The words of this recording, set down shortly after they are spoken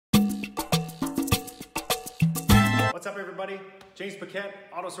What's up everybody? James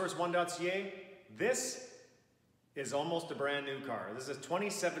Paquette, AutoSource1.ca. This is almost a brand new car. This is a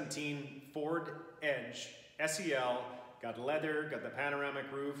 2017 Ford Edge SEL. Got leather, got the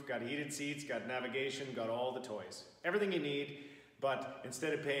panoramic roof, got heated seats, got navigation, got all the toys. Everything you need, but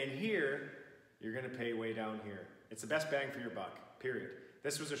instead of paying here, you're gonna pay way down here. It's the best bang for your buck, period.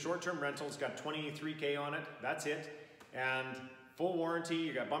 This was a short-term rental. It's got 23K on it, that's it. And full warranty,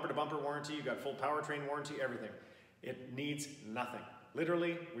 you got bumper-to-bumper warranty, you got full powertrain warranty, everything. It needs nothing.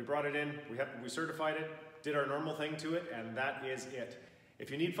 Literally, we brought it in, we certified it, did our normal thing to it, and that is it. If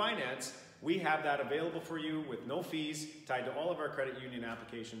you need finance, we have that available for you with no fees, tied to all of our credit union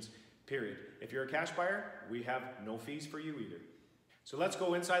applications, period. If you're a cash buyer, we have no fees for you either. So let's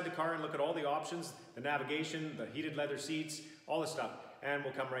go inside the car and look at all the options, the navigation, the heated leather seats, all the stuff, and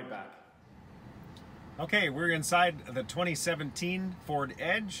we'll come right back. Okay, we're inside the 2017 Ford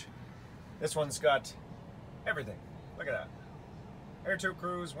Edge. This one's got everything. Look at that. Air to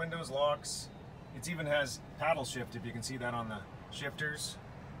cruise, windows, locks. It even has paddle shift, if you can see that on the shifters.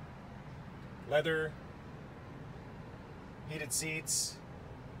 Leather, heated seats,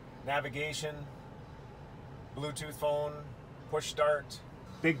 navigation, Bluetooth phone, push start,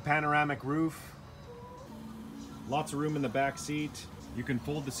 big panoramic roof, lots of room in the back seat. You can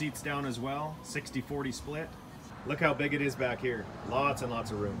fold the seats down as well, 60-40 split. Look how big it is back here, lots and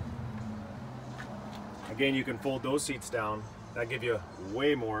lots of room. Again, you can fold those seats down, that give you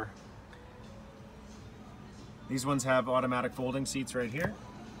way more. These ones have automatic folding seats right here,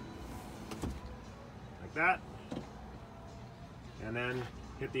 like that. And then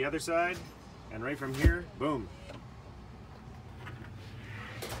hit the other side, and right from here, boom.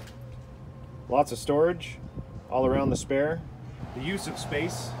 Lots of storage all around the spare. The use of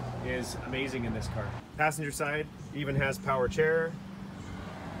space is amazing in this car. Passenger side even has power chair.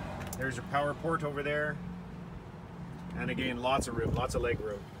 There's your power port over there. And again, lots of room, lots of leg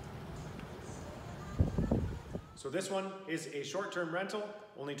room. So this one is a short-term rental,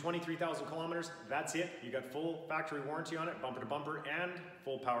 only 23,000 kilometers. That's it. You got full factory warranty on it, bumper to bumper, and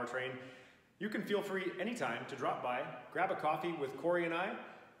full powertrain. You can feel free anytime to drop by, grab a coffee with Corey and I,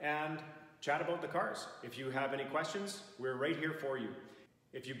 and chat about the cars. If you have any questions, we're right here for you.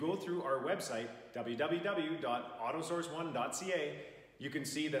 If you go through our website, www.autosource1.ca, you can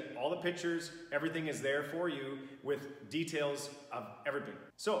see that all the pictures, everything is there for you with details of everything.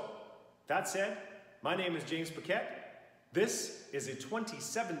 So, that said, my name is James Paquette. This is a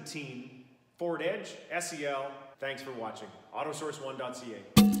 2017 Ford Edge SEL. Thanks for watching.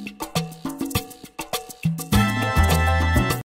 AutoSource1.ca.